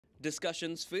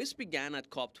Discussions first began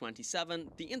at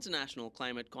COP27, the international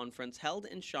climate conference held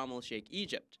in Sharm el-Sheikh,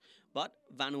 Egypt. But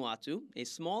Vanuatu, a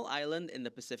small island in the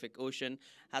Pacific Ocean,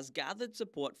 has gathered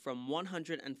support from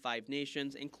 105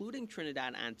 nations, including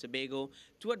Trinidad and Tobago,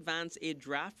 to advance a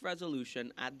draft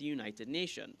resolution at the United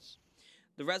Nations.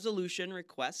 The resolution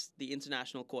requests the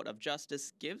International Court of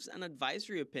Justice gives an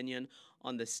advisory opinion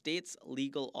on the state's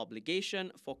legal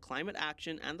obligation for climate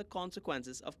action and the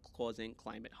consequences of causing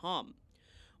climate harm.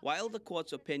 While the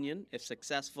court's opinion, if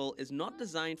successful, is not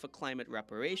designed for climate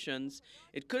reparations,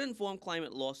 it could inform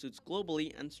climate lawsuits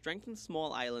globally and strengthen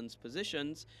small islands'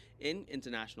 positions in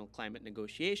international climate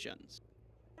negotiations.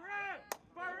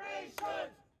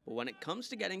 But when it comes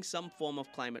to getting some form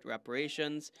of climate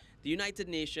reparations, the United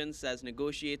Nations says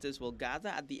negotiators will gather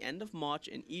at the end of March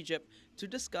in Egypt to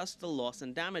discuss the Loss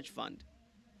and Damage Fund.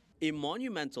 A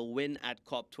monumental win at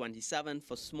COP27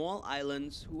 for small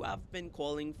islands who have been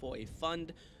calling for a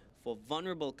fund for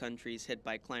vulnerable countries hit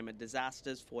by climate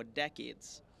disasters for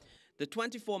decades. The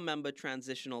 24-member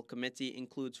Transitional Committee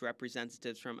includes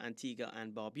representatives from Antigua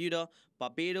and Barbuda,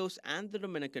 Barbados, and the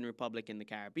Dominican Republic in the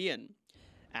Caribbean.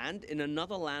 And in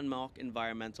another landmark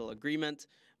environmental agreement,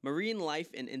 marine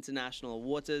life in international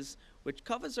waters, which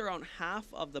covers around half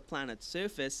of the planet's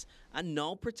surface, are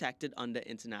now protected under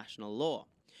international law.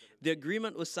 The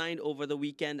agreement was signed over the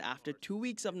weekend after 2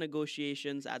 weeks of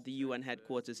negotiations at the UN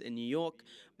headquarters in New York,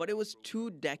 but it was 2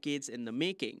 decades in the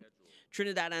making.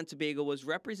 Trinidad and Tobago was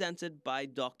represented by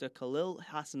Dr. Kalain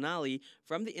Hosein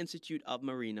from the Institute of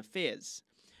Marine Affairs.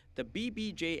 The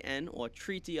BBJN, or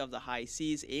Treaty of the High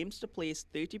Seas, aims to place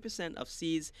 30% of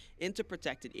seas into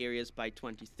protected areas by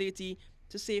 2030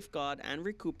 to safeguard and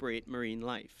recuperate marine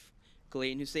life.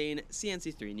 Kalain Hosein,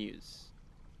 CNC3 News.